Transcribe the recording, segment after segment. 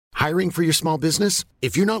Hiring for your small business?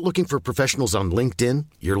 If you're not looking for professionals on LinkedIn,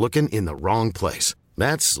 you're looking in the wrong place.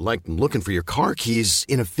 That's like looking for your car keys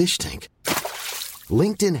in a fish tank.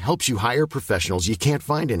 LinkedIn helps you hire professionals you can't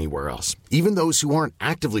find anywhere else, even those who aren't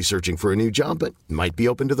actively searching for a new job but might be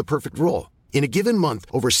open to the perfect role. In a given month,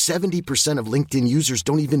 over 70% of LinkedIn users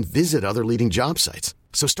don't even visit other leading job sites.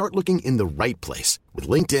 So start looking in the right place. With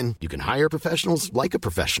LinkedIn, you can hire professionals like a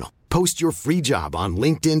professional. Post your free job on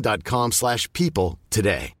linkedin.com/people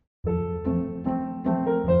today.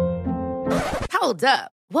 Hold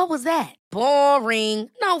up. What was that? Boring.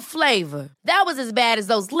 No flavor. That was as bad as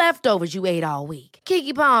those leftovers you ate all week.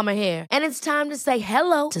 Keke Palmer here, and it's time to say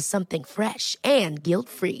hello to something fresh and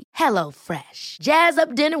guilt-free. Hello Fresh. Jazz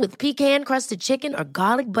up dinner with pecan-crusted chicken or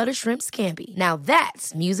garlic butter shrimp scampi. Now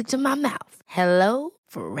that's music to my mouth. Hello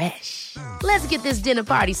Fresh. Let's get this dinner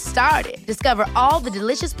party started. Discover all the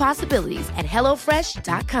delicious possibilities at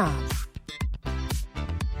hellofresh.com.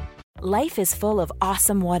 Life is full of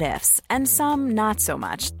awesome what-ifs, and some not so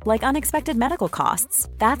much, like unexpected medical costs.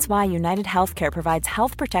 That's why United Healthcare provides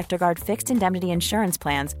Health Protector Guard fixed indemnity insurance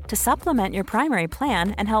plans to supplement your primary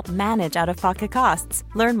plan and help manage out-of-pocket costs.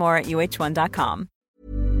 Learn more at uh1.com.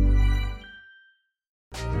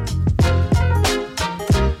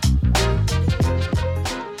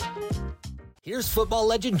 Here's football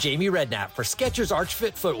legend Jamie Redknapp for Skechers Arch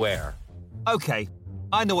Fit footwear. Okay,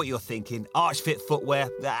 I know what you're thinking. Arch Fit footwear?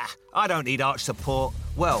 I don't need arch support.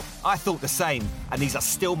 Well, I thought the same, and these are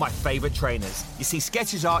still my favourite trainers. You see,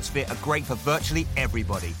 Skechers Arch Fit are great for virtually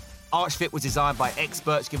everybody. Arch Fit was designed by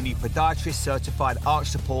experts giving you podiatrist-certified arch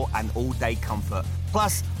support and all-day comfort.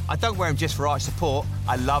 Plus, I don't wear them just for arch support.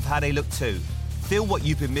 I love how they look too. Feel what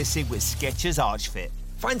you've been missing with Skechers Arch Fit.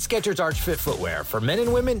 Find Skechers Arch Fit footwear for men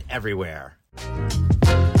and women everywhere.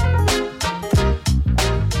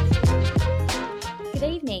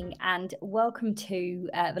 Good evening and welcome to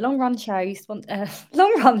the Long Run Show.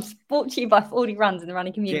 Long Runs brought to you by 40 Runs in the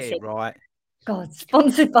running community. Get it right. God,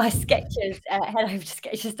 sponsored by Skechers. Head over to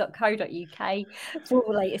skechers.co.uk for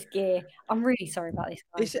all the latest gear. I'm really sorry about this,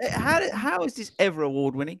 guys. How is this ever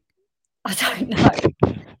award winning? I don't know.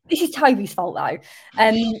 This is Toby's fault though.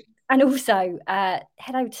 And also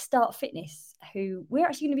head over to Start Fitness, who we're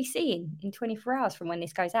actually going to be seeing in 24 hours from when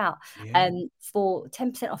this goes out, for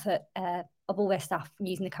 10% off of all their stuff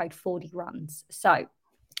using the code 40runs. So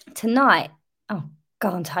tonight, go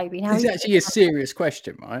on, Toby. Now it's actually a serious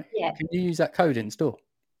question, right? Yeah. Can you use that code in store?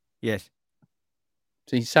 Yes.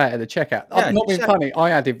 So you say it at the checkout. Yeah, I'm not being funny.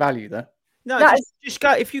 I added value there. No, just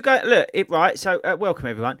go. If you go, look, right. So welcome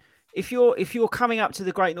everyone. If you're coming up to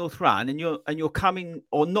the Great North Run and you're coming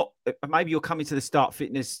or not, maybe you're coming to the Start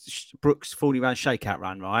Fitness Brooks 40 Run Shakeout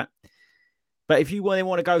Run, right? But if you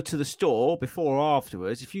want to go to the store before or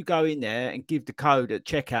afterwards, if you go in there and give the code at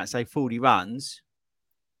checkout, say 40 runs,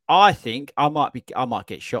 I think I might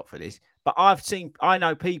get shot for this, but I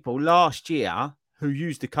know people last year who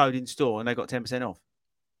used the code in store and they got 10% off.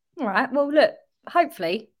 All right. Well, look,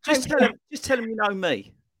 hopefully. Just tell them you know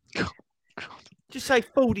me. Just say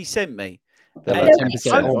 40 sent me. By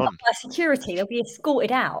security, they'll be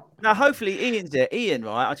escorted out. Now, hopefully Ian's there. Ian,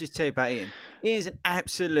 right? I'll just tell you about Ian. Ian's an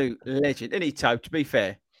absolute legend. Isn't he, Tobe? To be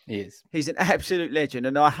fair. He is. He's an absolute legend.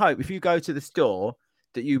 And I hope if you go to the store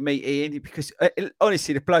that you meet Ian, because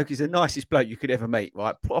honestly, the bloke is the nicest bloke you could ever meet,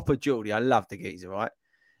 right? Proper Geordie. I love the geezer, right?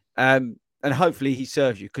 And hopefully he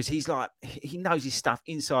serves you because he's like, he knows his stuff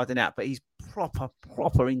inside and out, but he's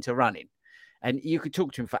proper into running. And you could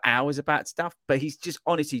talk to him for hours about stuff, but he's just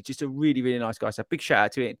honestly just a really, really nice guy. So big shout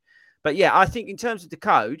out to him. But yeah, I think in terms of the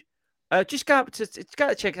code, just go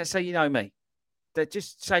to check and say, you know me. That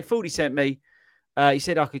just say 40 sent me. He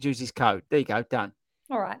said I could use his code. There you go, done.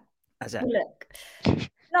 All right. That's it. Well, look,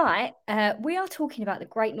 tonight we are talking about the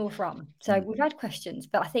Great North Run. So we've had questions,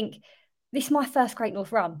 but I think this is my first Great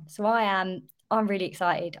North Run. So I'm really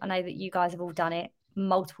excited. I know that you guys have all done it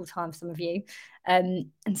multiple times, some of you.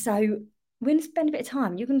 And so we're going to spend a bit of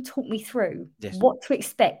time. You're going to talk me through what to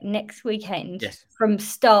expect next weekend from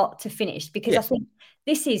start to finish, because I think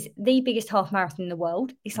this is the biggest half marathon in the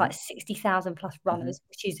world. It's like 60,000 plus runners,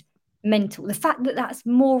 which is mental. The fact that that's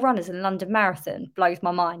more runners than London Marathon blows my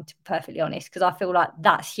mind, to be perfectly honest, because I feel like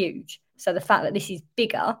that's huge. So the fact that this is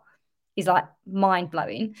bigger is like mind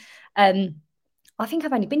blowing. I think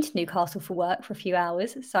I've only been to Newcastle for work for a few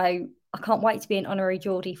hours, so I can't wait to be an honorary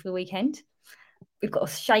Geordie for the weekend. We've got a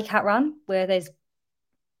shakeout run where there's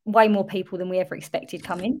way more people than we ever expected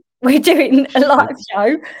coming. We're doing a live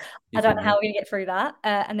show. I don't know how we're going to get through that.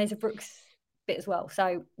 And there's a Brooks bit as well.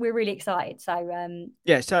 So we're really excited. So,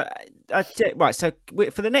 right. So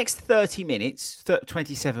for the next 30 minutes,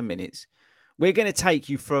 27 minutes, we're going to take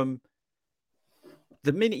you from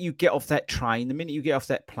the minute you get off that train, the minute you get off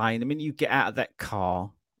that plane, the minute you get out of that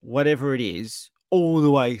car, whatever it is, all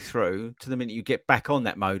the way through to the minute you get back on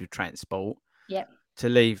that mode of transport to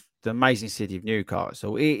leave the amazing city of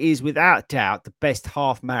Newcastle, it is without doubt the best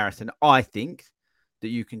half marathon, I think, that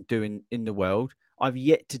you can do in the world. I've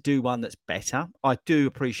yet to do one that's better. I do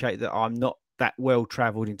appreciate that I'm not that well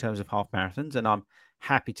traveled in terms of half marathons, and I'm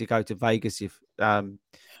happy to go to Vegas if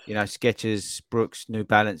Skechers, Brooks, New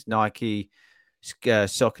Balance, Nike,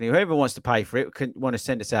 Saucony, whoever wants to pay for it, want to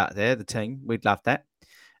send us out there, the team, we'd love that,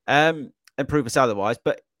 and prove us otherwise.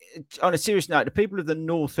 But on a serious note, the people of the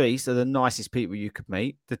Northeast are the nicest people you could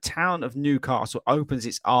meet. The town of Newcastle opens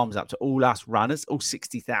its arms up to all us runners, all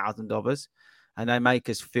 60,000 of us, and they make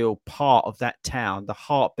us feel part of that town, the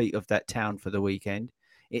heartbeat of that town for the weekend.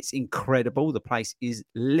 It's incredible. The place is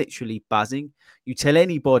literally buzzing. You tell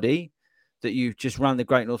anybody that you've just run the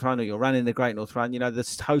Great North Run or you're running the Great North Run,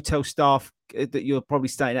 the hotel staff that you're probably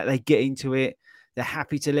staying at, they get into it. They're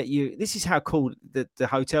happy to let you. This is how cool the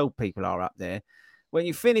hotel people are up there. When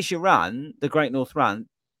you finish your run, the Great North Run,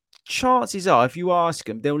 chances are, if you ask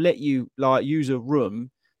them, they'll let you use a room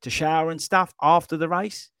to shower and stuff after the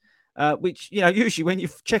race. Which, usually when you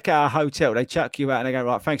check out a hotel, they chuck you out and they go,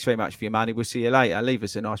 right, thanks very much for your money. We'll see you later. Leave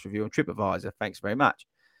us a nice review on TripAdvisor. Thanks very much.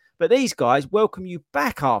 But these guys welcome you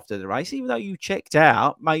back after the race, even though you checked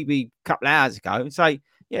out maybe a couple of hours ago, and say,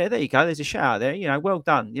 yeah, there you go. There's a shower there. Well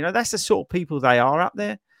done. That's the sort of people they are up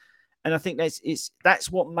there. And I think that's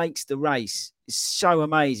what makes the race so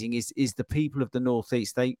amazing is the people of the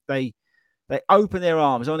Northeast. They open their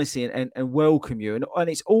arms, honestly, and welcome you. And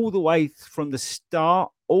it's all the way from the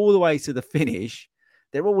start, all the way to the finish.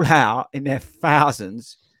 They're all out in their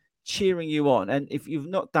thousands cheering you on. And if you've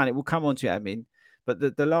not done it, we'll come on to it, Admin.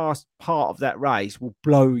 But the last part of that race will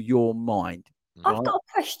blow your mind. Right? I've got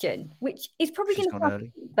a question, which is probably going to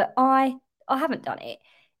come, but I haven't done it.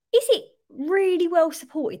 Is it really well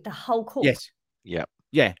supported, the whole course? Yes. Yeah.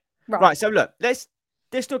 Yeah. Right. So look, let's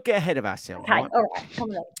not get ahead of ourselves. Okay. Right? All right.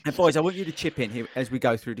 Come on. And boys, I want you to chip in here as we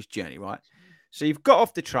go through this journey, right? So you've got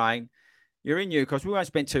off the train, you're in Newcastle. We won't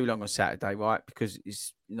spend too long on Saturday, right? Because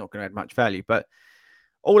it's not going to add much value. But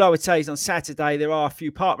all I would say is on Saturday, there are a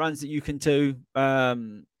few park runs that you can do.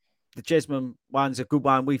 The Jesmond one's a good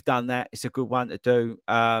one. We've done that. It's a good one to do.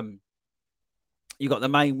 You got the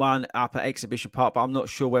main one up at Exhibition Park, but I'm not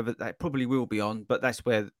sure whether that probably will be on, but that's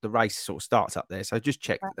where the race sort of starts up there. So just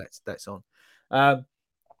check that's on.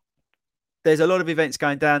 There's a lot of events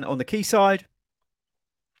going down on the quayside,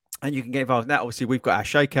 and you can get involved in that. Obviously, we've got our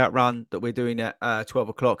shakeout run that we're doing at 12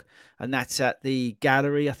 o'clock, and that's at the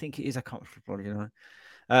gallery. I think it is. I can't probably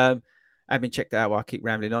Admin, check that out while I keep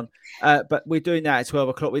rambling on. But we're doing that at 12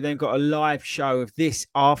 o'clock. We then got a live show of this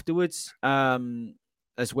afterwards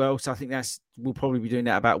as well. So I think we'll probably be doing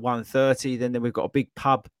that about 1:30. Then we've got a big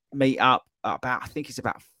pub meet up about, I think it's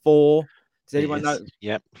about 4. Does anyone know?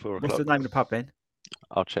 Yep, 4 o'clock. What's the name of the pub, Ben?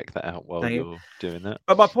 I'll check that out while you're doing that.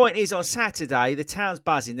 But my point is, on Saturday, the town's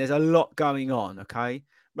buzzing. There's a lot going on, okay?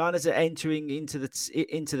 Runners are entering into the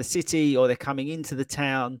city, or they're coming into the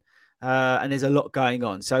town. And there's a lot going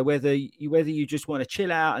on. So whether you just want to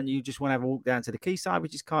chill out and you just want to have a walk down to the quayside,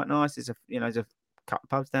 which is quite nice, there's a couple of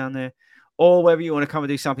pubs down there, or whether you want to come and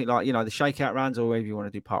do something like the shakeout runs, or whether you want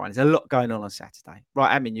to do park runs. There's a lot going on Saturday.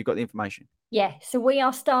 Right, Admin, you've got the information. Yeah. So we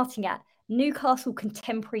are starting at Newcastle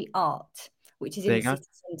Contemporary Art, which is in the city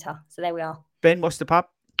centre. So there we are. Ben, what's the pub?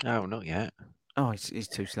 Oh, not yet. Oh, it's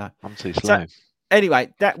too slow. I'm too slow. So,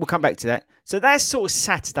 anyway, we'll come back to that. So that's sort of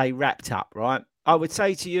Saturday wrapped up, right? I would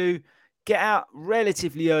say to you, get out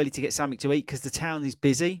relatively early to get something to eat because the town is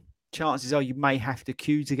busy. Chances are you may have to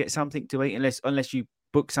queue to get something to eat unless you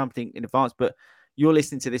book something in advance. But you're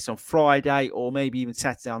listening to this on Friday or maybe even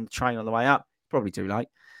Saturday on the train on the way up. Probably too late.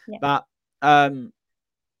 Yeah. But,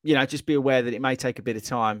 just be aware that it may take a bit of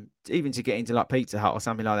time, even to get into like Pizza Hut or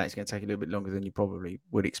something like that. It's going to take a little bit longer than you probably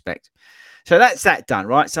would expect. So that's that done,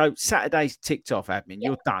 right? So Saturday's ticked off, Admin. Yep.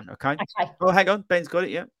 You're done, okay? Oh, hang on. Ben's got it,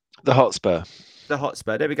 yeah? The Hotspur. The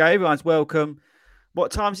Hotspur. There we go. Everyone's welcome.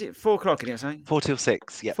 What time is it? 4 o'clock, isn't it? Saying? 4 till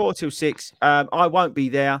 6. Yeah. 4 till 6. I won't be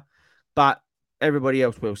there, but everybody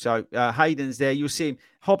else will. So Hayden's there. You'll see him.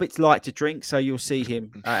 Hobbits like to drink, so you'll see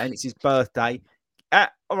him, and it's his birthday.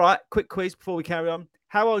 All right. Quick quiz before we carry on.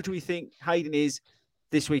 How old do we think Hayden is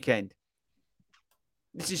this weekend?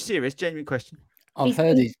 This is serious, genuine question. I've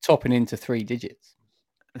heard he's topping into 3 digits.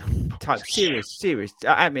 Serious.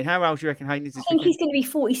 Admin, how old do you reckon Hayden is this I think weekend? he's going to be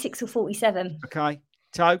 46 or 47. Okay.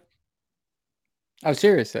 Toe? Oh,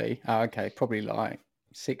 seriously? Oh, okay. Probably like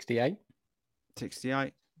 68.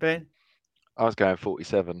 68. Ben? I was going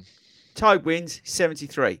 47. Toe wins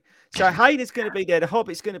 73. So Hayden's going to be there. The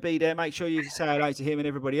Hobbit's going to be there. Make sure you say hello to him and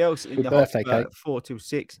everybody else in Good the birthday Hotspur cake. at 4 till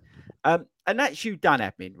 6. And that's you done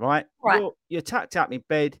admin, right? Right. You're tucked up in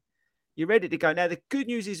bed. You're ready to go. Now, the good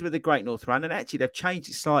news is with the Great North Run, and actually they've changed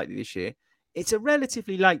it slightly this year, it's a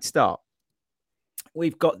relatively late start.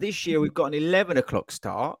 We've got this year, we've got an 11 o'clock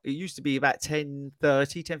start. It used to be about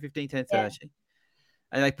 10:30, 10:15, 10:30. Yeah.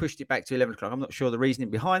 And they pushed it back to 11 o'clock. I'm not sure the reasoning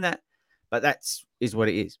behind that, but is what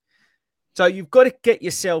it is. So you've got to get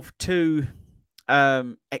yourself to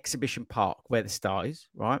Exhibition Park where the start is,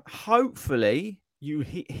 right? Hopefully you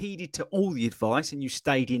heeded to all the advice and you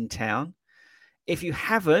stayed in town. If you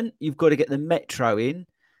haven't, you've got to get the metro in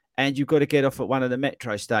and you've got to get off at one of the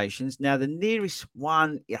metro stations. Now, the nearest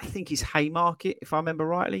one, I think, is Haymarket, if I remember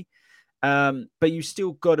rightly. But you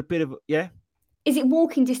still got a bit of, yeah? Is it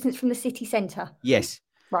walking distance from the city centre? Yes.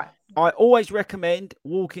 Right. I always recommend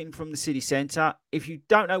walking from the city centre. If you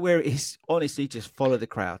don't know where it is, honestly, just follow the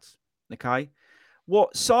crowds, okay?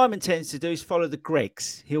 What Simon tends to do is follow the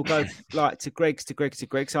Gregs. He'll go like to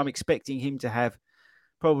Gregs. So I'm expecting him to have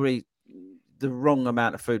probably the wrong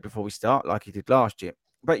amount of food before we start, like he did last year.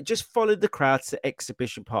 But just follow the crowds to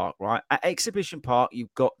Exhibition Park, right? At Exhibition Park,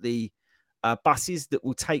 you've got the buses that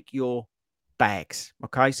will take your bags,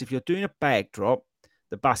 okay? So if you're doing a bag drop,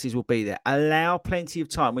 the buses will be there. Allow plenty of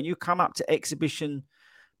time. When you come up to Exhibition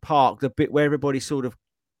Park, the bit where everybody sort of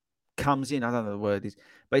comes in, I don't know the word is,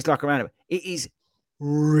 but it's like around it is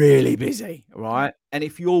really busy, right? And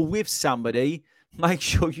if you're with somebody, make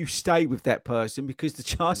sure you stay with that person because the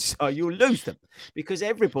chances are you'll lose them because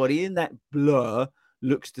everybody in that blur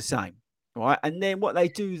looks the same, right? And then what they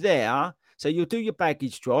do there, so you'll do your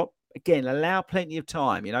baggage drop. Again, allow plenty of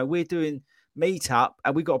time. You know, we're doing meetup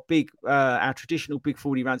and we got a big our traditional Big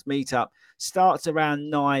 40 Runs meetup starts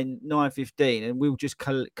around 9:15 and we'll just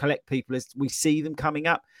collect people as we see them coming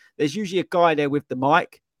up. There's usually a guy there with the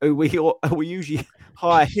mic who we usually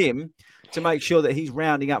hire him to make sure that he's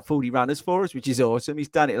rounding up 40 runners for us, which is awesome. He's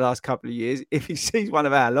done it the last couple of years. If he sees one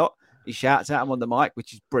of our lot, he shouts at him on the mic,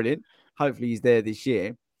 which is brilliant. Hopefully he's there this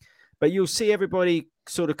year. But you'll see everybody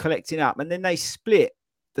sort of collecting up. And then they split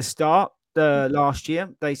the start last year.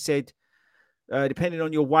 They said, depending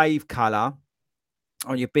on your wave colour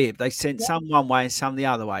on your bib, they sent some one way and some the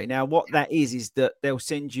other way. Now, what that is that they'll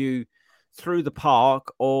send you through the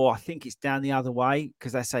park, or I think it's down the other way,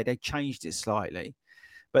 because they say they changed it slightly.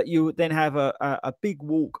 But you then have a big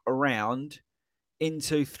walk around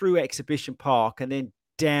through Exhibition Park and then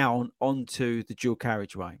down onto the dual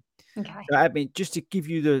carriageway. Okay. So, I mean, just to give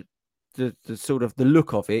you the sort of the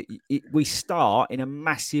look of it, we start in a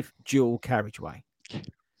massive dual carriageway.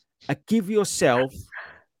 Give yourself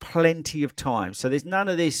plenty of time. So there's none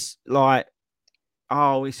of this like,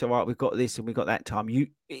 oh, it's all right, we've got this and we've got that time.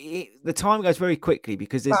 The time goes very quickly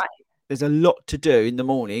because there's a lot to do in the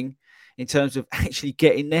morning in terms of actually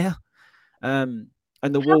getting there. And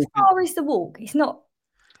the walk. How far is the walk?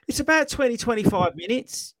 It's about 20, 25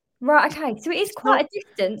 minutes. Right, okay. So it is quite a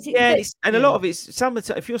distance. And a lot of it's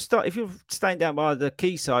if you're staying down by the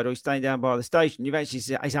quayside or you're staying down by the station,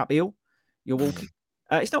 it's uphill. You're walking.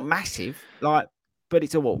 It's not massive, but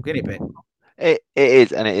it's a walk, isn't it, Ben? It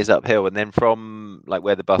is, and it is uphill. And then from like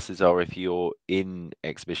where the buses are, if you're in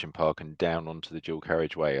Exhibition Park and down onto the dual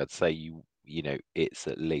carriageway, I'd say you know it's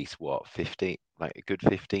at least 15, like a good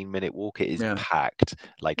 15-minute walk. It is packed.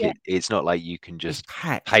 It's not like you can just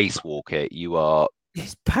pace walk it.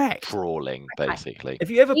 It's packed, crawling basically.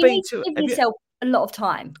 Have you ever been to? Give yourself a lot of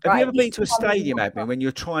time. Have you ever been to a stadium, admin, when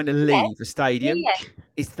you're trying to leave a stadium? Yeah.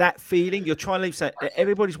 It's that feeling. You're trying to leave. So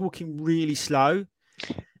everybody's walking really slow.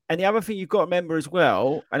 And the other thing you've got to remember as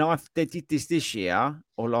well, and they did this year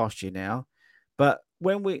or last year now, but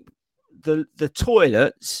when the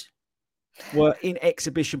toilets were in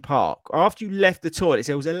Exhibition Park, after you left the toilets,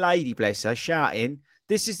 there was a lady, bless her, shouting,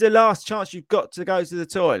 "This is the last chance you've got to go to the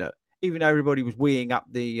toilet," even though everybody was weeing up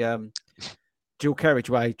the dual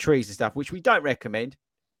carriageway trees and stuff, which we don't recommend.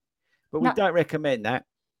 But we don't recommend that.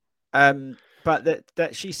 But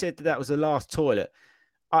that she said that was the last toilet.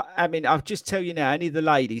 I mean, I'll just tell you now, any of the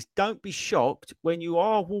ladies, don't be shocked when you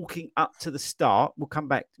are walking up to the start. We'll come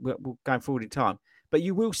back. We're going forward in time. But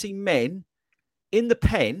you will see men in the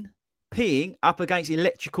pen peeing up against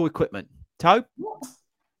electrical equipment. Tobe,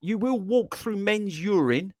 you will walk through men's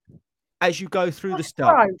urine as you go through the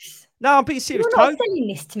start. Gross. No, I'm being serious, You're not Tobe. selling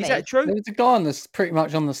this to me. Is that true? There was a guy pretty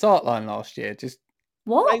much on the start line last year. Just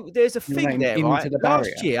what? There's a thing there, right? The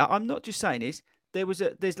last year, I'm not just saying this.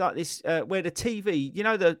 There's like this where the TV, you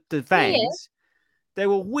know, the vans, they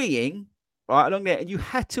were weeing right along there, and you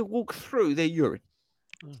had to walk through their urine.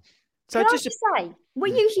 So Can I just say,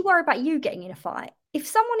 we usually worry about you getting in a fight. if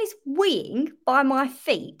someone is weeing by my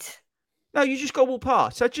feet, No, you just got to walk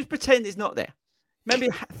past. So just pretend it's not there. Maybe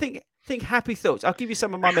think happy thoughts. I'll give you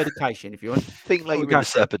some of my medication if you want. Think like Before we you're in go the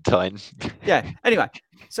through it. Serpentine. Yeah. Anyway,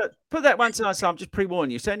 so put that one to one side. I'm just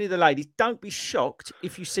pre-warning you. So any of the ladies, don't be shocked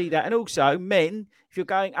if you see that. And also, men, if you're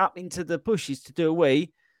going up into the bushes to do a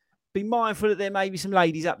wee, be mindful that there may be some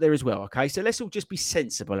ladies up there as well. Okay. So let's all just be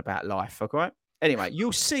sensible about life. Okay. Anyway,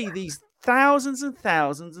 you'll see these thousands and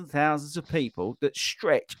thousands and thousands of people that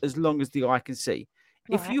stretch as long as the eye can see.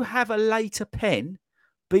 If Right. you have a later pen,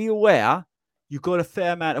 be aware you've got a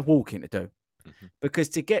fair amount of walking to do. Because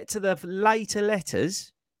to get to the later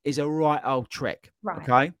letters is a right old trek. Right.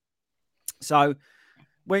 Okay. So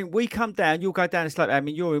when we come down, you'll go down the slope. I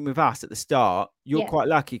mean, you're in with us at the start. You're Yeah. quite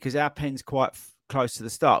lucky because our pen's quite close to the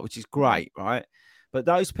start, which is great, right? But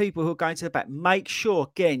those people who are going to the back, make sure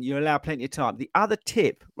again you allow plenty of time. The other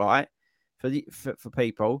tip, right, for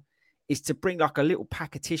people is to bring like a little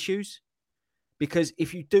pack of tissues, because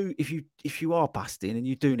if you are busting and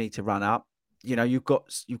you do need to run up, you know, you've got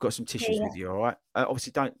some tissues with you, all right?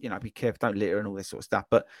 Obviously, don't, you know, be careful, don't litter and all this sort of stuff.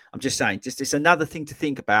 But I'm just saying, it's another thing to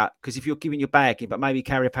think about, because if you're giving your bag in, but maybe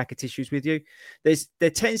carry a pack of tissues with you, there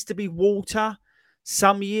tends to be water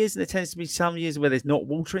some years, and there tends to be some years where there's not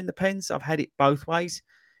water in the pens. I've had it both ways.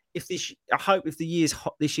 I hope if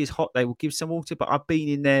this year's hot, they will give some water. But I've been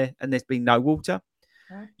in there and there's been no water.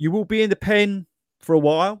 Right. You will be in the pen for a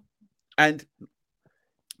while, and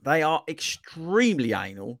they are extremely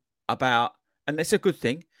anal about. And that's a good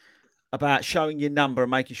thing, about showing your number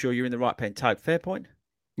and making sure you're in the right pen. Toad, fair point?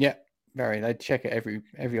 Yeah, very. They check it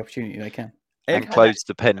every opportunity they can. And close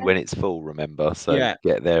the pen when it's full, remember? So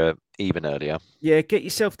get there even earlier. Yeah, get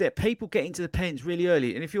yourself there. People get into the pens really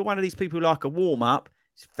early. And if you're one of these people who like a warm-up,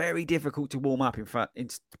 it's very difficult to warm up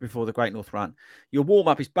before the Great North Run. Your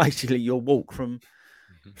warm-up is basically your walk from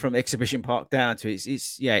Exhibition Park down to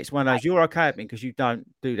it's one of those, you're okay at me because you don't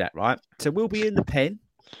do that, right? So we'll be in the pen,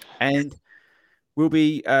 and we'll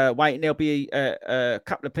be waiting. There'll be a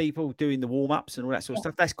couple of people doing the warm-ups and all that sort of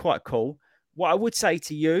stuff. That's quite cool. What I would say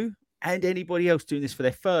to you and anybody else doing this for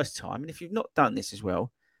their first time, and if you've not done this as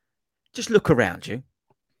well, just look around you,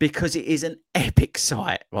 because it is an epic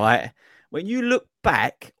sight, right? When you look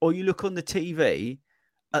back or you look on the TV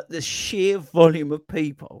at the sheer volume of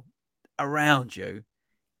people around you,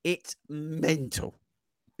 it's mental.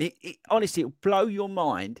 Honestly, it'll blow your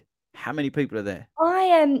mind how many people are there.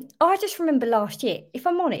 I just remember last year, if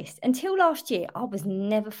I'm honest, until last year, I was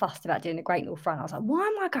never fussed about doing the Great North Run. I was like, why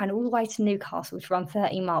am I going all the way to Newcastle to run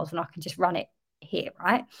 13 miles when I can just run it here,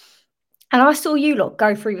 right? And I saw you lot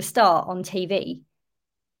go through the start on TV,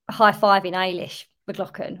 high-fiving Ailish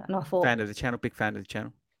McLaughlin, and I thought, fan of the channel, big fan of the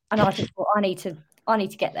channel. And I just thought, I need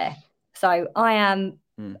to get there. So I am,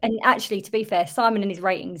 and actually, to be fair, Simon and his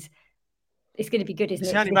ratings, it's going to be good, isn't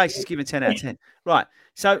it? The only race is given 10 out of 10. Right.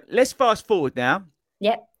 So let's fast forward now.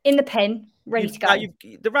 Yep. In the pen, ready to go.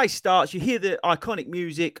 The race starts. You hear the iconic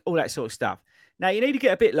music, all that sort of stuff. Now, you need to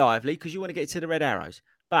get a bit lively because you want to get to the red arrows.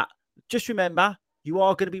 But just remember, you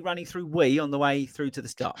are going to be running through Wee on the way through to the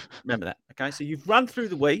start. Remember that. Okay. So you've run through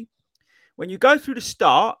the Wee. When you go through the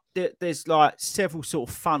start, there's like several sort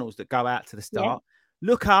of funnels that go out to the start. Yeah.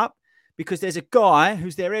 Look up, because there's a guy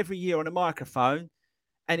who's there every year on a microphone,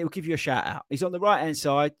 and he'll give you a shout out. He's on the right-hand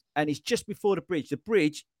side, and he's just before the bridge. The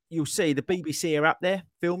bridge, you'll see the BBC are up there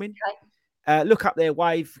filming. Okay. Look up there,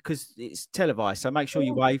 wave, because it's televised. So make sure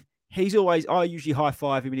you wave. I usually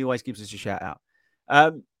high-five him, and he always gives us a shout out.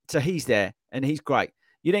 So he's there, and he's great.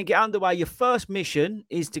 You then get underway. Your first mission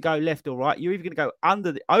is to go left or right. You're either going to go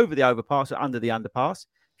over the overpass or under the underpass.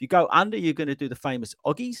 If you go under, you're going to do the famous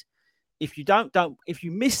Oggies. If you if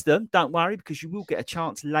you miss them, don't worry, because you will get a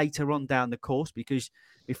chance later on down the course, because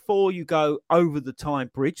before you go over the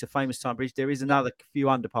Tyne Bridge, the famous Tyne Bridge, there is another few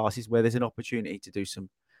underpasses where there's an opportunity to do some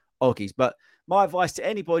Oggies. But my advice to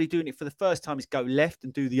anybody doing it for the first time is go left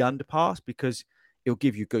and do the underpass, because it'll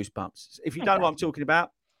give you goosebumps. If you don't know what I'm talking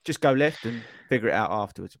about, just go left and figure it out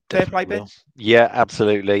afterwards. Fair play, Ben? Yeah,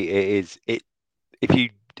 absolutely. It is.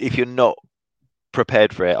 If you're not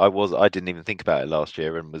prepared for it, I didn't even think about it last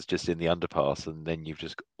year and was just in the underpass, and then you've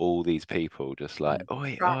just got all these people just like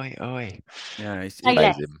oi. Yeah, it's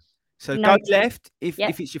amazing. So go left if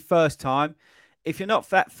it's your first time. If you're not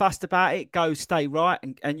fussed about it, stay right,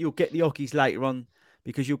 and you'll get the Oggies later on,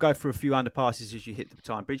 because you'll go through a few underpasses as you hit the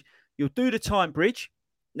Tyne Bridge. You'll do the Tyne Bridge.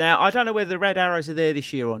 Now, I don't know whether the red arrows are there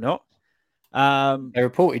this year or not. They're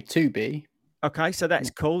reported to be. Okay, so that's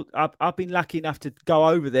cool. I've been lucky enough to go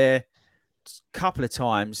over there a couple of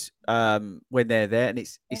times when they're there, and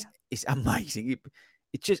it's amazing.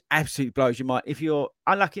 It just absolutely blows your mind. If you're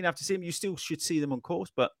unlucky enough to see them, you still should see them on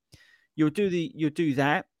course. But You'll do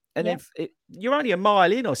that, and then you're only a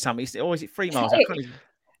mile in or something, or is it 3 miles? I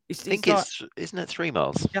think it's isn't it 3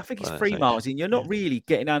 miles? Yeah, I think it's 3 miles in. You're not really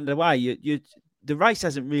getting underway. The race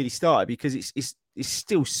hasn't really started because it's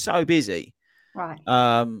still so busy. Right.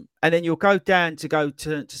 And then you'll go down to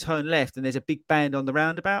turn left, and there's a big band on the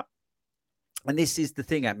roundabout. And this is the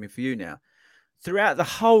thing happening for you now. Throughout the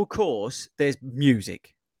whole course, there's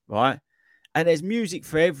music, right? And there's music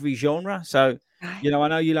for every genre. So, I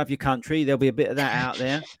know you love your country. There'll be a bit of that out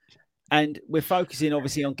there. And we're focusing,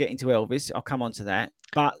 obviously, on getting to Elvis. I'll come on to that.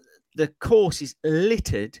 But the course is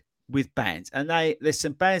littered with bands. And there's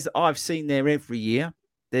some bands that I've seen there every year.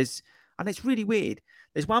 And it's really weird.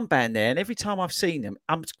 There's one band there, and every time I've seen them,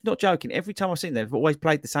 I'm not joking, every time I've seen them, they've always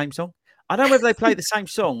played the same song. I don't know whether they play the same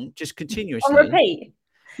song just continuously. On repeat?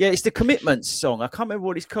 Yeah, it's the Commitments song. I can't remember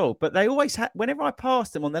what it's called, but they always whenever I pass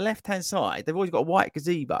them on the left-hand side, they've always got a white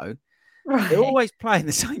gazebo. Right. They're always playing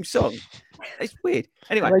the same song. It's weird.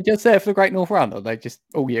 Anyway, are they just there for the Great North Run, or are they just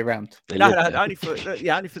all year round? No, only for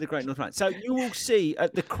the Great North Run. So you will see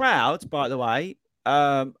the crowds, by the way,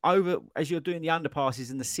 over as you're doing the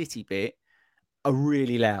underpasses and the city bit, are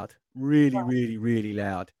really loud. Really, really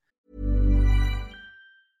loud.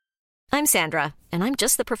 I'm Sandra, and I'm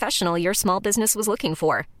just the professional your small business was looking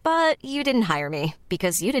for. But you didn't hire me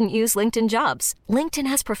because you didn't use LinkedIn Jobs. LinkedIn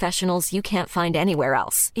has professionals you can't find anywhere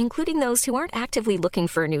else, including those who aren't actively looking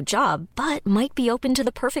for a new job, but might be open to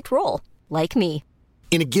the perfect role, like me.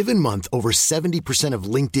 In a given month, over 70% of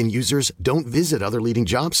LinkedIn users don't visit other leading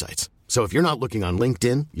job sites. So if you're not looking on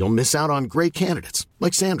LinkedIn, you'll miss out on great candidates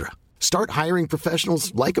like Sandra. Start hiring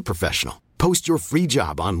professionals like a professional. Post your free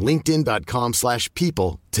job on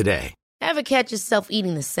linkedin.com/people today. Ever catch yourself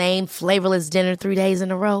eating the same flavorless dinner 3 days in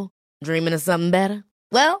a row? Dreaming of something better?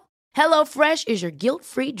 Well, HelloFresh is your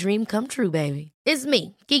guilt-free dream come true, baby. It's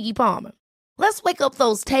me, Keke Palmer. Let's wake up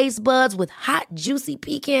those taste buds with hot, juicy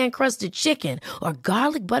pecan-crusted chicken or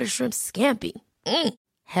garlic butter shrimp scampi.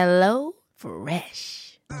 Hello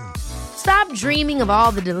Fresh. Stop dreaming of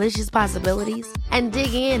all the delicious possibilities and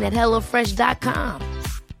dig in at HelloFresh.com.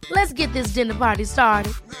 Let's get this dinner party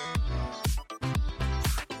started.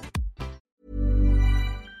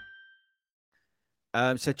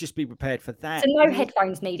 So just be prepared for that. So no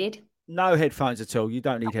headphones needed? No headphones at all. You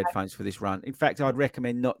don't need headphones for this run. In fact, I'd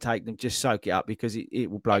recommend not take them. Just soak it up because it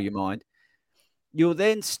will blow your mind. You'll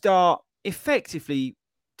then start effectively,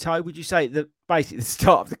 Toe, would you say, basically the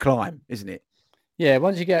start of the climb, isn't it? Yeah,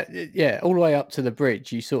 once you get all the way up to the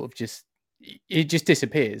bridge, you sort of it just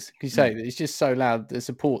disappears. Because you say it's just so loud, the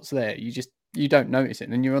support's there. You don't notice it,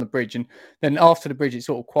 and then you're on the bridge, and then after the bridge, it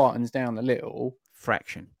sort of quietens down a little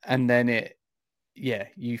fraction, and then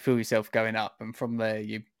you feel yourself going up, and from there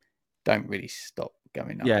you don't really stop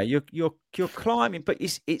going up. Yeah, you're climbing, but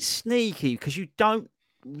it's sneaky because you don't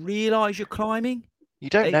realise you're climbing. You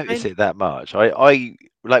don't notice it that much. I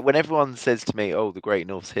like when everyone says to me, "Oh, the Great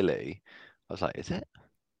North's hilly." I was like, "Is it?"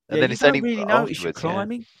 And then it's only really notice you're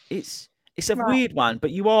climbing. Yeah. It's a weird one,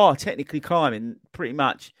 but you are technically climbing pretty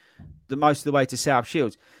much the most of the way to South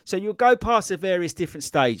Shields. So you'll go past the various different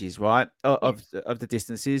stages, right, of the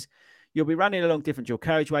distances. You'll be running along different dual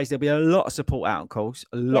carriageways. There'll be a lot of support out on course,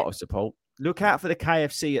 a lot of support. Look out for the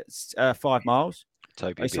KFC at 5 miles.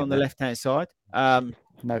 It's on the left-hand side.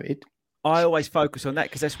 Noted. I always focus on that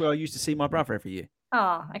because that's where I used to see my brother every year.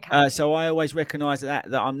 Oh, okay. So I always recognise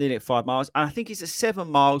that I'm nearly at 5 miles. And I think it's at 7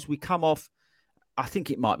 miles. We come off, I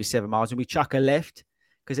think it might be 7 miles, and we chuck a left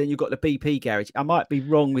because then you've got the BP garage. I might be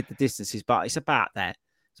wrong with the distances, but it's about that.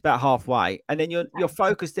 It's about halfway. And then your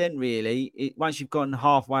focus then really, once you've gone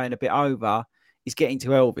halfway and a bit over, is getting to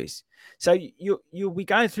Elvis. So you'll be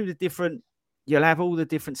going through you'll have all the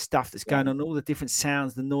different stuff that's going on, all the different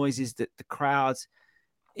sounds, the noises, the crowds.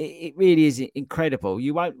 It really is incredible.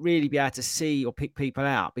 You won't really be able to see or pick people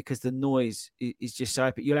out because the noise is just so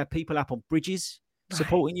epic. You'll have people up on bridges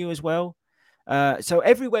supporting you as well. So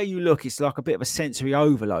everywhere you look, it's like a bit of a sensory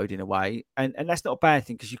overload in a way. And that's not a bad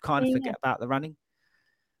thing because you kind of forget about the running.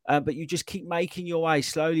 But you just keep making your way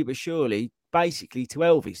slowly but surely, basically to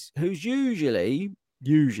Elvis, who's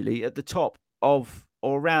usually at the top of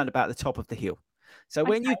or around about the top of the hill. So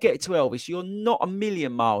when you get to Elvis, you're not a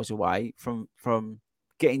million miles away from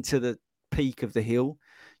getting to the peak of the hill.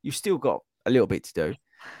 You've still got a little bit to do.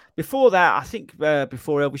 Before that, I think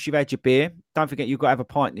before Elvis, you've had your beer. Don't forget, you've got to have a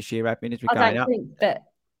pint this year, admin, as we're going up.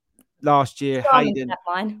 Last year, Hayden,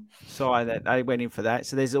 sorry, that they went in for that.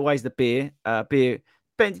 So there's always the beer.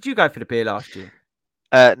 Ben, did you go for the beer last year?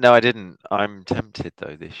 No, I didn't. I'm tempted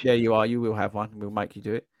though this year. Yeah, you are. You will have one. We'll make you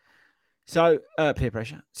do it. So peer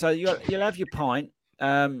pressure. So you'll have your pint.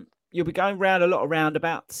 You'll be going round a lot of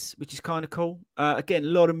roundabouts, which is kind of cool. Again, a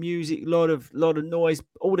lot of music, a lot of noise.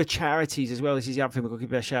 All the charities as well. This is the other thing. We'll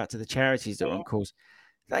give a shout out to the charities that are on course.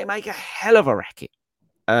 They make a hell of a racket.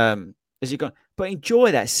 As you go, but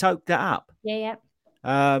enjoy that, soak that up. Yeah.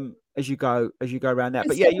 As you go around that. And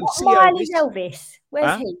But so yeah, you'll what see mile Elvis. is Elvis?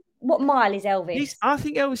 Where's he? What mile is Elvis? I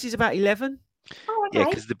think Elvis is about 11. Oh, okay. Yeah,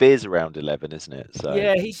 because the beer's around 11, isn't it? So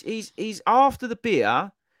Yeah, he's after the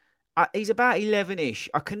beer. He's about 11-ish.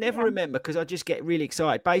 I can never remember because I just get really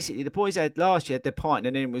excited. Basically, the boys had last year had their pint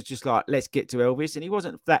and then it was just like, let's get to Elvis. And he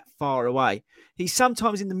wasn't that far away. He's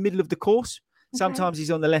sometimes in the middle of the course. Sometimes he's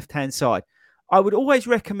on the left-hand side. I would always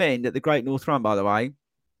recommend at the Great North Run, by the way,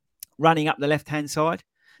 running up the left-hand side.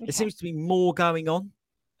 Okay. There seems to be more going on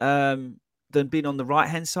than being on the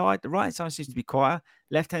right-hand side. The right-hand side seems to be quieter.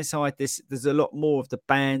 Left-hand side, there's a lot more of the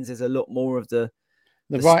bands. There's a lot more of the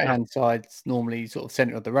right-hand side's normally sort of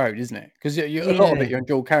centre of the road, isn't it? Because a lot of it you're on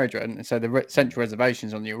dual carriage road, and so the central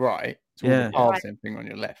reservation's on your right. It's all the paths and everything on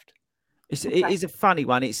your left. It is a funny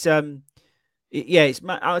one. It's I'd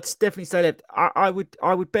definitely say left. I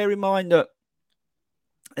would bear in mind that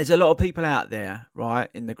there's a lot of people out there, right,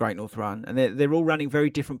 in the Great North Run, and they're all running very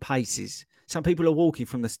different paces. Some people are walking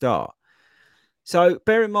from the start. So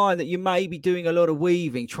bear in mind that you may be doing a lot of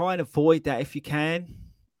weaving. Try and avoid that if you can.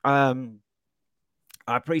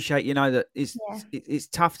 I appreciate, that it's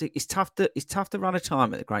tough to run a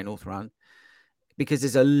time at the Great North Run because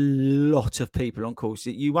there's a lot of people on course.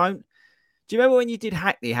 You won't. Do you remember when you did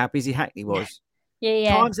Hackney? How busy Hackney was?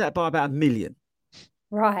 Yeah. Times that by about 1 million.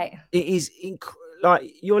 Right. It is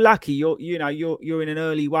like you're lucky. You're in an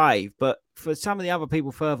early wave, but for some of the other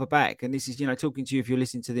people further back, and this is talking to you if you're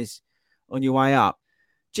listening to this on your way up,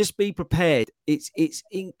 just be prepared. It's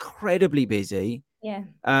incredibly busy. Yeah.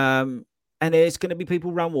 And there's going to be people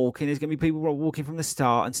walking. There's going to be people walking from the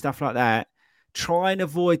start and stuff like that. Try and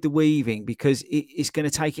avoid the weaving because it's going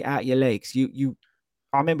to take it out of your legs.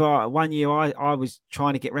 I remember one year I was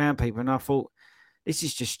trying to get round people and I thought, this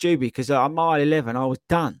is just stupid because at mile 11 I was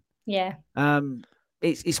done. Yeah.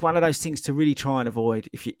 It's one of those things to really try and avoid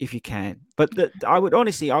if you can. But I would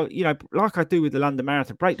honestly, like I do with the London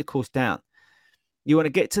Marathon, break the course down. You want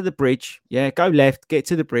to get to the bridge, go left, get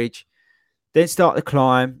to the bridge, then start the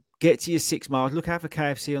climb. Get to your 6 miles. Look out for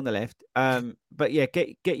KFC on the left. But yeah,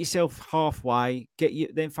 get yourself halfway.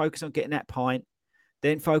 Then focus on getting that pint.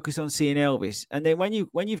 Then focus on seeing Elvis. And then when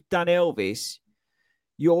you've done Elvis,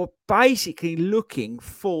 you're basically looking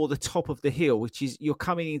for the top of the hill, which is you're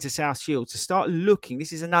coming into South Shields to start looking.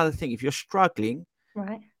 This is another thing. If you're struggling,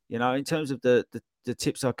 right, in terms of the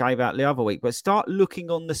tips I gave out the other week, but start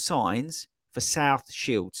looking on the signs for South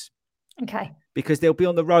Shields. Okay. Because they'll be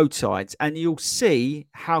on the roadsides and you'll see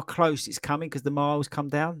how close it's coming because the miles come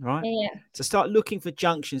down, right? Yeah. So start looking for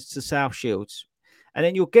junctions to South Shields. And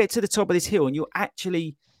then you'll get to the top of this hill and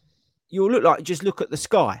you'll look like just look at the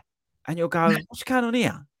sky and you'll go, what's going on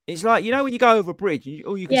here? It's like, when you go over a bridge and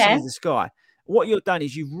all you can see is the sky. What you've done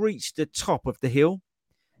is you've reached the top of the hill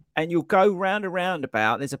and you'll go round a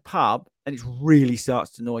roundabout. There's a pub and it really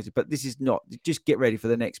starts to noisy, but this is not. Just get ready for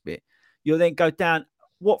the next bit. You'll then go down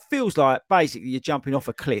what feels like basically you're jumping off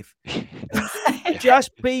a cliff.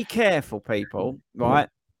 Just be careful, people, right?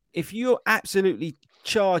 If you're absolutely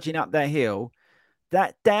charging up that hill,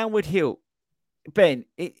 that downward hill, Ben,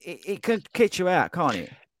 it can catch you out, can't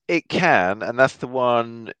it? It can, and that's the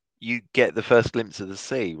one you get the first glimpse of the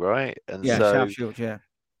sea, right? And South Shields, yeah.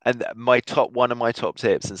 And one of my top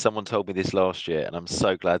tips, and someone told me this last year, and I'm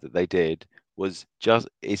so glad that they did, was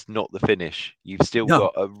it's not the finish. You've still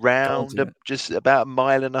got just about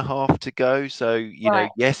 1.5 miles to go. So,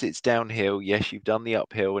 yes, it's downhill. Yes, you've done the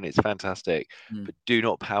uphill and it's fantastic, but do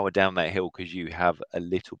not power down that hill because you have a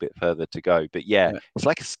little bit further to go. But it's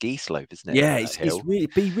like a ski slope, isn't it? Yeah, it's really,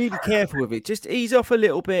 be really careful with it. Just ease off a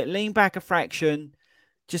little bit, lean back a fraction,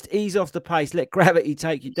 just ease off the pace, let gravity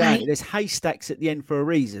take you down. There's haystacks at the end for a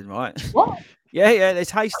reason, right? What? Yeah, there's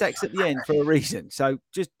haystacks at the end for a reason. So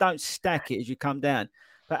just don't stack it as you come down.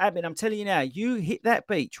 But Admin, I'm telling you now, you hit that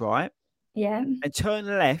beach, right? Yeah. And turn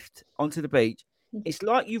left onto the beach. It's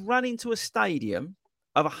like you run into a stadium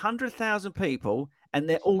of 100,000 people and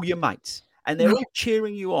they're all your mates and they're all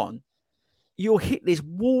cheering you on. You'll hit this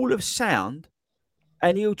wall of sound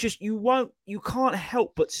and you can't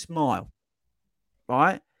help but smile,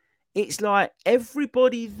 right? It's like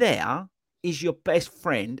everybody there is your best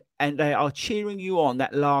friend and they are cheering you on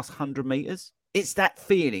that last 100 meters. It's that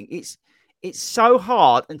feeling. It's so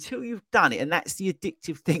hard until you've done it. And that's the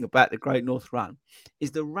addictive thing about the Great North Run is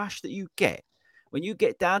the rush that you get when you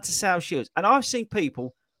get down to South Shields. And I've seen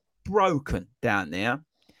people broken down there.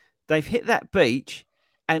 They've hit that beach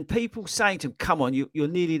And people saying to them, come on, you're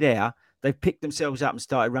nearly there. They've picked themselves up and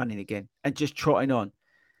started running again and just trotting on.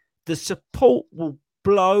 The support will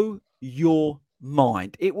blow your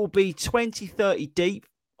mind. It will be 20, 30 deep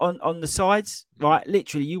on the sides, right?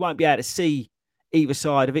 Literally, you won't be able to see either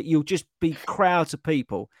side of it. You'll just be crowds of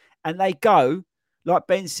people. And they go, like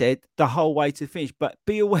Ben said, the whole way to the finish. But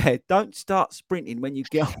be aware, don't start sprinting when you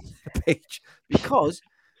get on the beach because,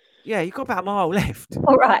 you've got about a mile left.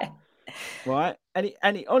 All right. Right. And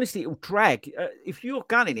it honestly, it will drag. If you're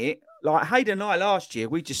gunning it, like Hayden and I last year,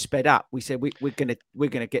 we just sped up. We said, we're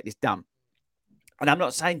gonna get this done. And I'm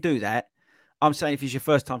not saying do that. I'm saying if it's your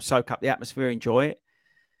first time, soak up the atmosphere, enjoy it.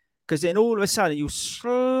 Because then all of a sudden, you'll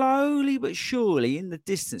slowly but surely in the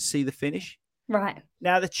distance see the finish. Right.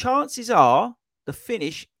 Now, the chances are the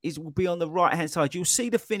finish will be on the right-hand side. You'll see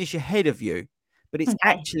the finish ahead of you. But it's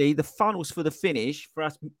actually the funnels for the finish, for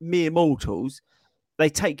us mere mortals, they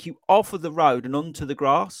take you off of the road and onto the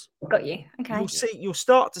grass. Got you. Okay. You'll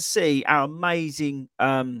start to see our amazing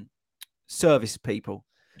service people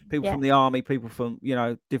from the army, people from,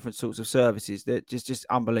 different sorts of services. They're just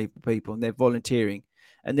unbelievable people, and they're volunteering,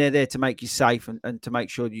 and they're there to make you safe and to make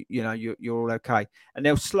sure you're all okay. And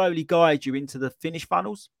they'll slowly guide you into the finish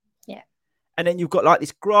funnels. Yeah. And then you've got like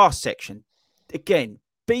this grass section. Again,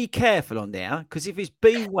 be careful on there, because if it's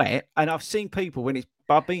been wet, and I've seen people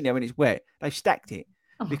I've been there when it's wet, they've stacked it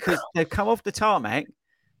because they've come off the tarmac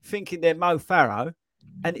thinking they're Mo Farah,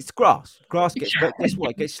 and it's grass. Grass gets wet. Guess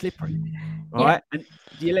what? It gets slippery, right? And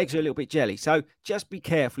your legs are a little bit jelly. So just be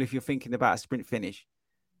careful if you're thinking about a sprint finish,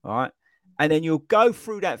 all right? And then you'll go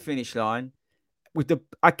through that finish line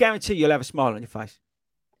I guarantee you'll have a smile on your face.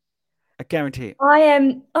 I guarantee it.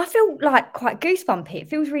 I feel like quite goosebumpy. It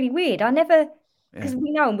feels really weird. I never, because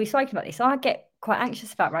we know and we've spoken about this, I get quite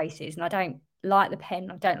anxious about races, and I don't like the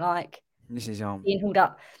pen. I don't like being hauled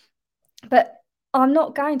up. But I'm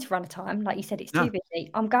not going to run a time. Like you said, it's too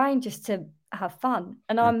busy. I'm going just to have fun.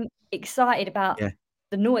 And I'm excited about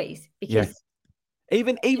the noise because...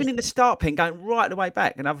 Even in the start pen, going right the way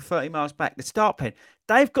back, another 30 miles back, the start pen,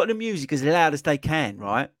 they've got the music as loud as they can,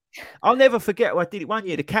 right? I'll never forget I did it one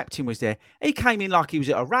year. The captain was there. He came in like he was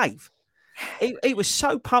at a rave. He was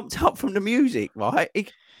so pumped up from the music, right?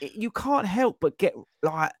 You can't help but get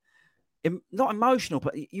like, not emotional,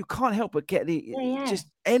 but you can't help but get just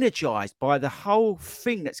energized by the whole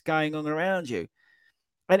thing that's going on around you.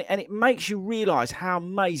 And it makes you realise how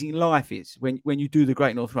amazing life is when you do the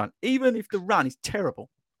Great North Run, even if the run is terrible.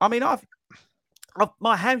 I mean,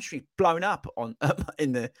 my hamstring's blown up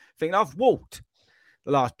in the thing. I've walked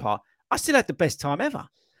the last part. I still had the best time ever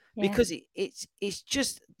because it's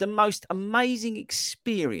just the most amazing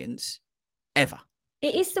experience ever.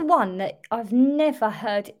 It is the one that I've never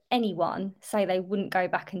heard anyone say they wouldn't go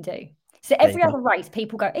back and do. So every other race,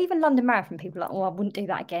 people go, even London Marathon, people are like, oh, I wouldn't do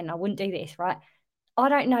that again. I wouldn't do this, right? I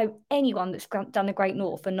don't know anyone that's done the Great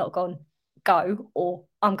North and not gone, go, or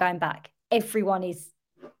I'm going back. Everyone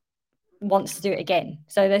wants to do it again.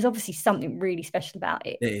 So there's obviously something really special about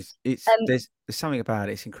it. It is. There's something about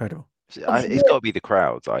it. It's incredible. It's got to be the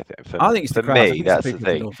crowds, I think. I think it's the crowds. For me, that's the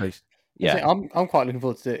thing. Yeah, I'm quite looking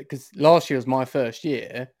forward to it because last year was my first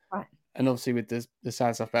year, right. And obviously with the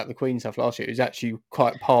sad stuff about the Queen stuff last year, it was actually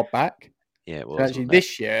quite hard back. Yeah, it was. So actually,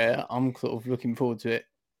 this year I'm sort of looking forward to it.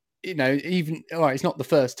 Even it's not the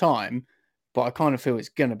first time, but I kind of feel it's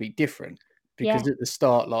going to be different because at the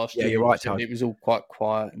start last year, you're right, it was all quite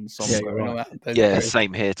quiet and somber and all that. Yeah,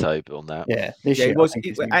 same here, Tobe, on that. Yeah, this year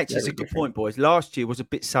actually, it's a good point, boys. Last year was a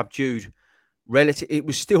bit subdued. It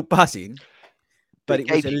was still buzzing, but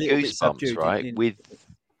it was a little bit subdued, right?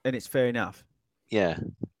 And it's fair enough. Yeah,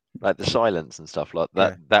 like the silence and stuff like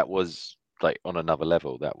that. Yeah. That was like on another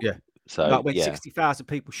level. So like when 60,000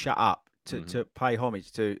 people shut up to pay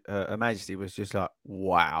homage to Her Majesty was just like,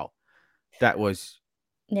 wow, that was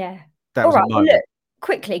all was right. Well, look,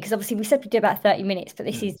 quickly, because obviously we said we'd do about 30 minutes, but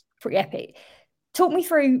this is pretty epic. Talk me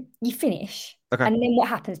through you finish and then what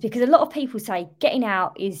happens, because a lot of people say getting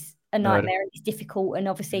out is a nightmare and it's difficult, and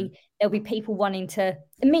obviously there'll be people wanting to,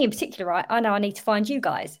 and me in particular, right? I know I need to find you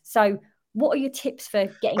guys. So what are your tips for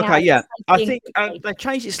getting out? I think they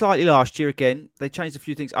changed it slightly last year again. They changed a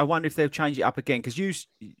few things. I wonder if they'll change it up again, because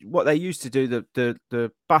what they used to do,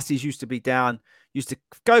 the buses used to be down, used to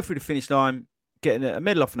go through the finish line, get a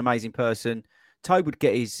medal off an amazing person. Tobe would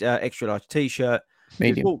get his extra large T-shirt,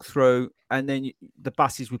 walk through, and then the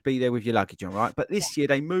buses would be there with your luggage on, right? But this year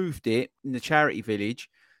they moved it in the charity village.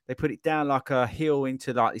 They put it down like a hill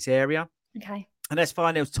into like this area. Okay. And that's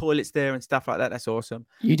fine. There was toilets there and stuff like that. That's awesome.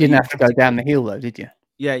 You didn't have to go down the hill though, did you?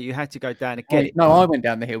 Yeah, you had to go down and get it. No, I went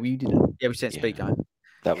down the hill. You didn't. Yeah, we sent Speaker.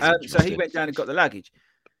 That was so he went down and got the luggage.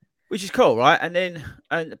 which is cool, right?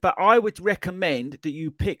 But I would recommend that you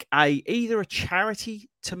pick either a charity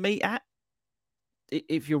to meet at.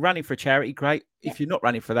 If you're running for a charity, great. If you're not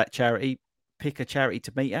running for that charity, pick a charity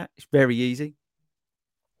to meet at. It's very easy.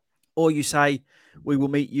 Or you say, we will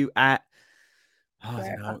meet you at, I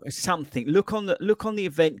don't know, something. Look on the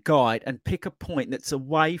event guide and pick a point that's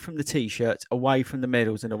away from the T-shirts, away from the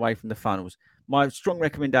medals, and away from the funnels. My strong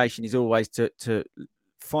recommendation is always to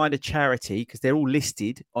find a charity, because they're all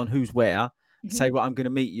listed on who's where. Mm-hmm. Say, well, I'm going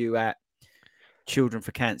to meet you at Children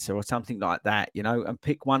for Cancer or something like that, and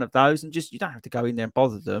pick one of those, and you don't have to go in there and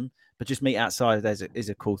bother them, but just meet outside of there is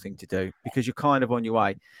a cool thing to do, because you're kind of on your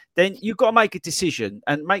way. Then you've got to make a decision,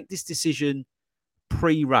 and make this decision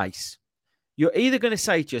pre-race. You're either going to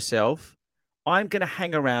say to yourself, I'm going to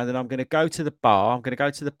hang around and I'm going to go to the bar, I'm going to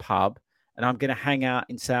go to the pub, and I'm going to hang out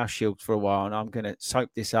in South Shields for a while, and I'm going to soak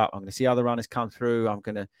this up. I'm going to see other runners come through. I'm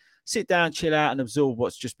going to sit down, chill out, and absorb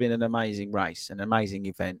what's just been an amazing race, an amazing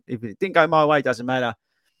event. If it didn't go my way, it doesn't matter.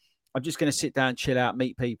 I'm just going to sit down, chill out,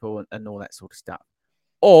 meet people, and all that sort of stuff.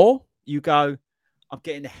 Or you go, I'm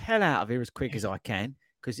getting the hell out of here as quick as I can,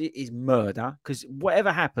 because it is murder. Because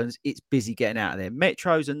whatever happens, it's busy getting out of there.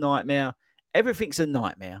 Metro's a nightmare. Everything's a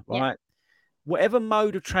nightmare, right? Yeah. Whatever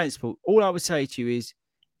mode of transport, all I would say to you is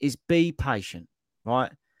be patient,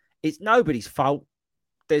 right? It's nobody's fault.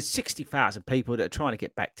 There's 60,000 people that are trying to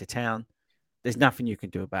get back to town. There's nothing you can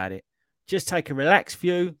do about it. Just take a relaxed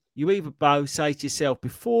view. You either both say to yourself,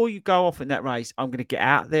 before you go off in that race, I'm going to get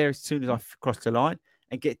out there as soon as I cross the line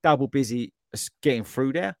and get double busy getting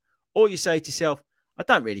through there. Or you say to yourself, I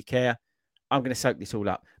don't really care. I'm going to soak this all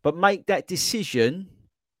up. But make that decision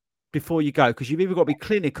before you go, because you've either got to be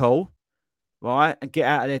clinical, right, and get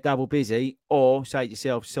out of there double busy, or say to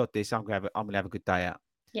yourself, sod this, I'm going to have a good day out.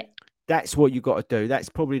 Yeah. That's what you've got to do. That's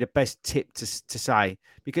probably the best tip to say,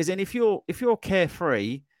 because then if you're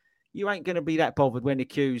carefree, you ain't going to be that bothered when the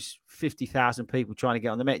queue's 50,000 people trying to get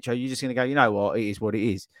on the Metro. You're just going to go, you know what, it is what it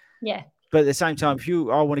is. Yeah. But at the same time, if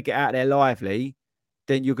I want to get out there lively,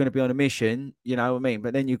 then you're going to be on a mission, you know what I mean?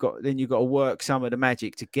 But then you've got to work some of the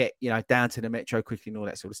magic to get, down to the Metro quickly and all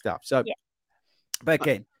that sort of stuff. So, yeah. But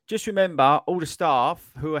again, just remember, all the staff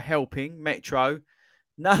who are helping Metro,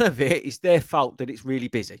 none of it is their fault that it's really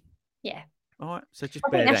busy. Yeah. All right. So just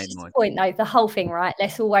bear that in mind. The point, though, the whole thing, right?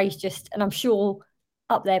 Let's always and I'm sure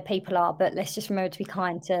up there people are, but let's just remember to be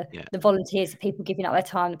kind to the volunteers, the people giving up their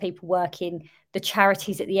time, the people working, the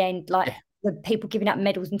charities at the end, the people giving out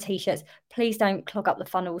medals and T-shirts. Please don't clog up the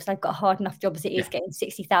funnels. They've got a hard enough job as it is getting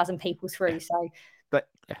 60,000 people through. So, but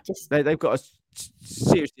they've got a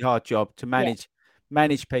seriously hard job to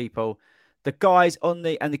manage people. The guys and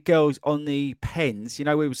the girls on the pens, we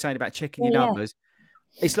were saying about checking your numbers.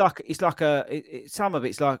 It's like some of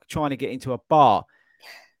it's like trying to get into a bar,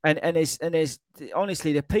 and there's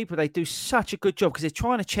honestly, the people, they do such a good job because they're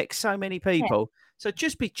trying to check so many people. So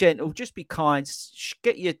just be gentle, just be kind,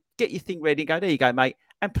 get your thing ready, and go, there you go, mate,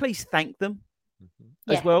 and please thank them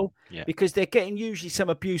as well, because they're getting usually some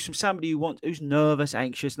abuse from somebody who's nervous,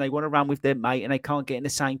 anxious, and they want to run with their mate and they can't get in the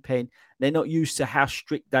same pen. They're not used to how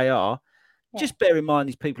strict they are. Just bear in mind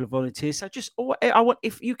these people are volunteers. So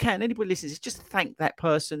if you can, anybody listens, just thank that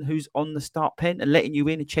person who's on the start pen and letting you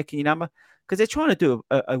in and checking your number, because they're trying to do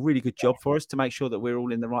a really good job for us to make sure that we're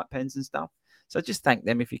all in the right pens and stuff. So just thank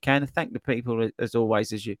them if you can, and thank the people as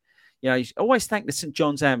always, you always thank the St.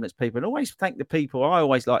 John's Ambulance people, and always thank the people. I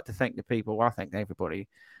always like to thank the people. I thank everybody,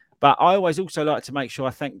 but I always also like to make sure I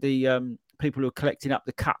thank the people who are collecting up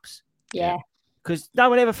the cups. Yeah, because no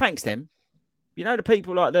one ever thanks them. The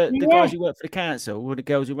people like the guys who work for the council, or the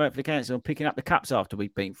girls who work for the council, and picking up the cups after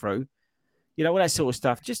we've been through, all that sort of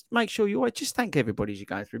stuff. Just make sure you always just thank everybody as you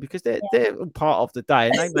go through, because they're part of the day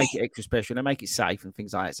and they make it extra special. They make it safe and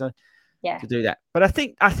things like that. So to do that. But I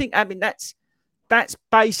think that's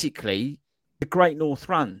basically the Great North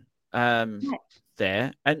Run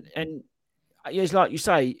there. And it's like you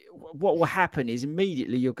say, what will happen is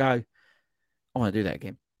immediately you'll go, I want to do that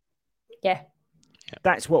again. Yeah.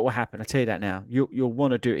 That's what will happen. I tell you that now. You'll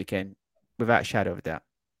want to do it again without a shadow of a doubt.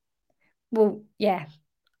 Well, yeah.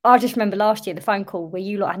 I just remember last year the phone call where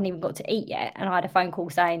you hadn't even got to eat yet, and I had a phone call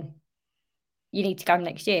saying you need to go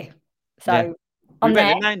next year. So I'm there.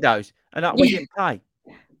 We went to Nando's, and we didn't pay.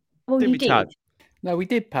 Well, you did. No, we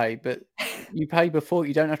did pay, but you pay before.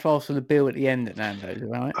 You don't have to ask for the bill at the end at Nando's,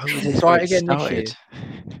 right? Oh, this is where it again started. This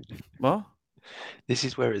year. What? This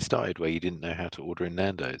is where it started, where you didn't know how to order in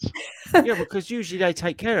Nando's. Yeah, because usually they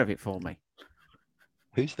take care of it for me.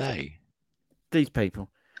 Who's they? These people.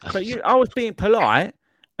 But I was being polite,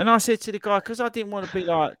 and I said to the guy, because I didn't want to be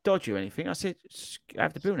like dodgy or anything, I said,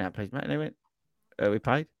 have the bill now, please, mate. And they went, we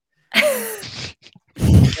paid.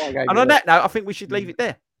 And on that note, I think we should leave it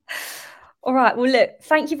there. All right. Well, look,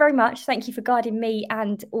 thank you very much. Thank you for guiding me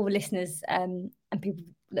and all the listeners and people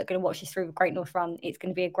that are going to watch this through the Great North Run. It's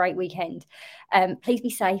going to be a great weekend. Please be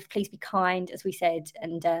safe. Please be kind, as we said,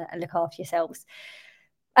 and look after yourselves.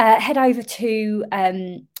 Head over to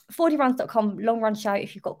 40runs.com long run show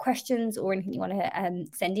if you've got questions or anything you want to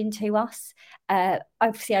send in to us.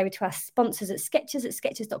 Obviously over to our sponsors at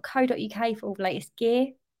skechers.co.uk for all the latest gear.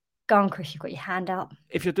 Go on, Chris, you've got your hand up.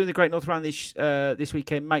 If you're doing the Great North Run this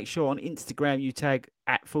weekend, make sure on Instagram you tag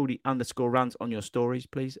at 40_runs on your stories,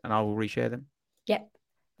 please, and I will reshare them. Yep,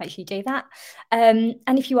 make sure you do that. And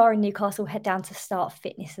if you are in Newcastle, head down to Start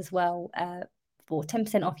Fitness as well for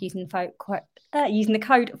 10% off using the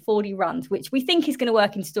code 40runs, which we think is going to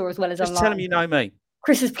work in store as well as online. Just tell them you know me.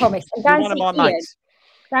 Chris has promised. And one of my mates.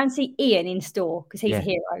 Go and see Ian in store because he's a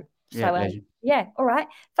hero. So, yeah, all right.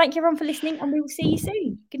 Thank you everyone for listening and we will see you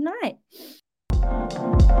soon. Good night.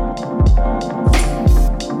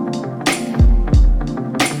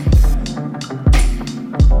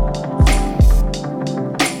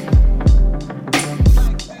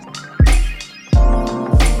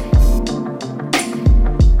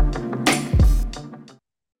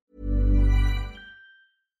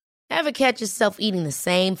 Ever catch yourself eating the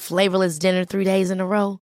same flavorless dinner 3 days in a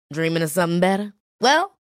row? Dreaming of something better?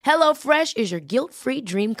 Well, HelloFresh is your guilt-free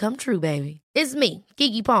dream come true, baby. It's me,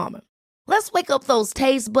 Keke Palmer. Let's wake up those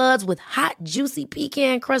taste buds with hot, juicy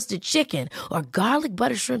pecan-crusted chicken or garlic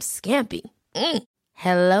butter shrimp scampi.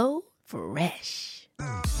 Hello Fresh.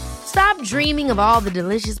 Stop dreaming of all the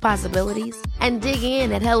delicious possibilities and dig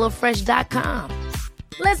in at HelloFresh.com.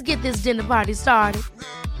 Let's get this dinner party started.